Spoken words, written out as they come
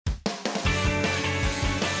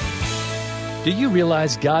Do you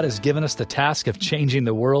realize God has given us the task of changing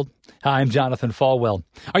the world? Hi, I'm Jonathan Falwell.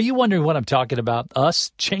 Are you wondering what I'm talking about?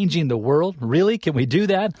 Us changing the world? Really? Can we do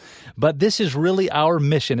that? But this is really our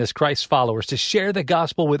mission as Christ followers, to share the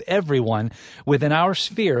gospel with everyone within our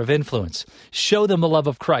sphere of influence. Show them the love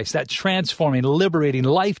of Christ, that transforming, liberating,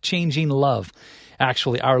 life-changing love.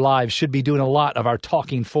 Actually, our lives should be doing a lot of our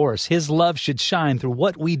talking for us. His love should shine through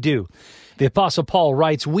what we do. The Apostle Paul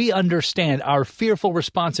writes, we understand our fearful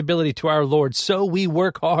responsibility to our Lord, so we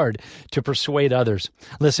work hard to persuade others.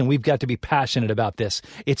 Listen, we've got to be passionate about this.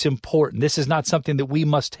 It's important. This is not something that we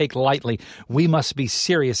must take lightly. We must be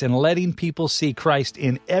serious in letting people see Christ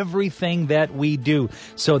in everything that we do,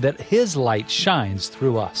 so that His light shines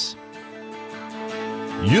through us.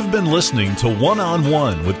 You've been listening to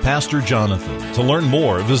One-on-One with Pastor Jonathan. To learn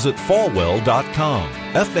more, visit falwell.com.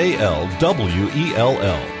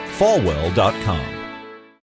 Falwell. Falwell.com.